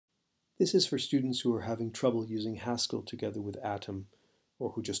This is for students who are having trouble using Haskell together with Atom, or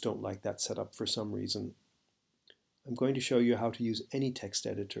who just don't like that setup for some reason. I'm going to show you how to use any text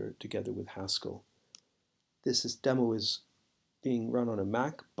editor together with Haskell. This demo is being run on a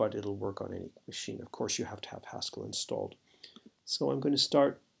Mac, but it'll work on any machine. Of course, you have to have Haskell installed. So I'm going to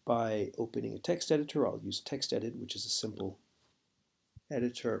start by opening a text editor. I'll use TextEdit, which is a simple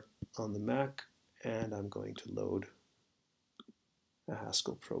editor on the Mac, and I'm going to load a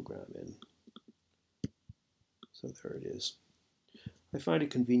Haskell program in. So there it is. I find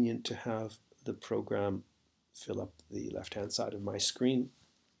it convenient to have the program fill up the left-hand side of my screen.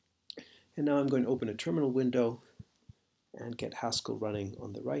 And now I'm going to open a terminal window and get Haskell running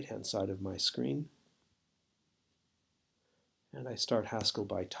on the right-hand side of my screen. And I start Haskell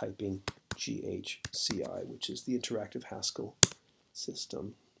by typing GHCI, which is the Interactive Haskell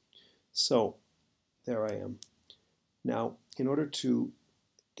System. So there I am. Now, in order to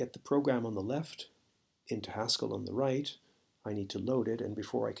get the program on the left into Haskell on the right, I need to load it, and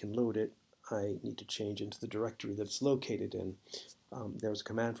before I can load it, I need to change into the directory that it's located in. There's a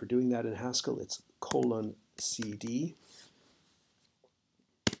command for doing that in Haskell. It's :cd,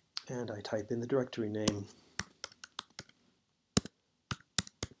 and I type in the directory name.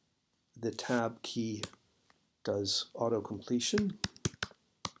 The tab key does auto-completion,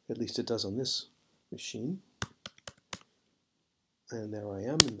 at least it does on this machine. And there I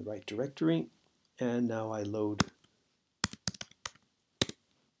am in the right directory, and now I load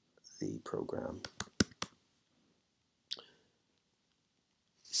the program.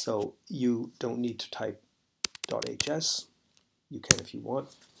 So you don't need to type .hs, you can if you want.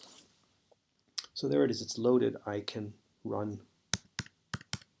 So there it is, it's loaded. I can run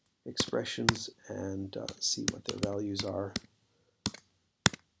expressions and see what their values are,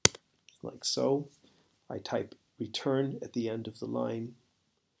 like so. I type return at the end of the line,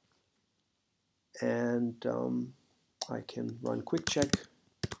 and I can run quick check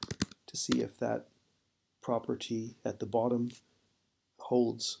to see if that property at the bottom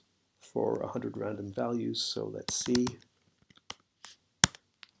holds for 100 random values. So let's see.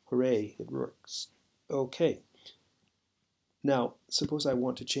 Hooray, it works. Okay. Now, suppose I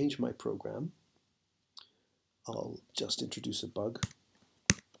want to change my program. I'll just introduce a bug.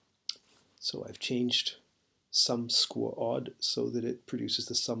 So I've changed sum score odd so that it produces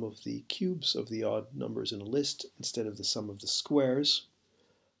the sum of the cubes of the odd numbers in a list instead of the sum of the squares.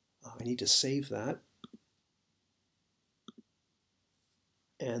 I need to save that.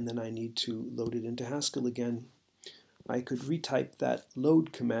 And then I need to load it into Haskell again. I could retype that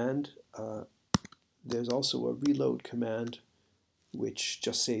load command. There's also a reload command, which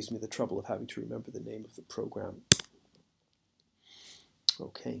just saves me the trouble of having to remember the name of the program.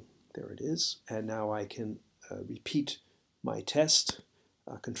 Okay, there it is. And now I can repeat my test.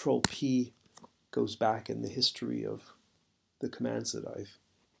 Control P goes back in the history of the commands that I've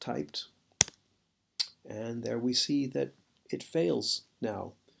typed. And there we see that it fails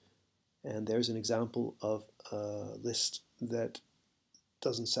now. And there's an example of a list that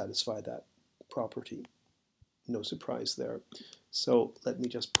doesn't satisfy that property. No surprise there. So let me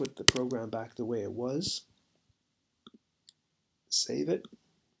just put the program back the way it was. Save it.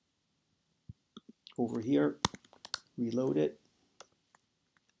 Over here, reload it.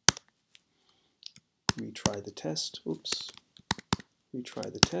 Retry the test. Oops.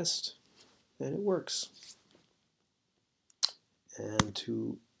 Retry the test. And it works. And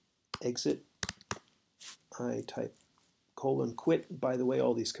to exit, I type :quit. By the way,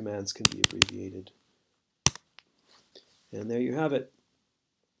 all these commands can be abbreviated. And there you have it.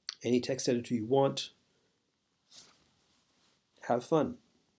 Any text editor you want. Have fun.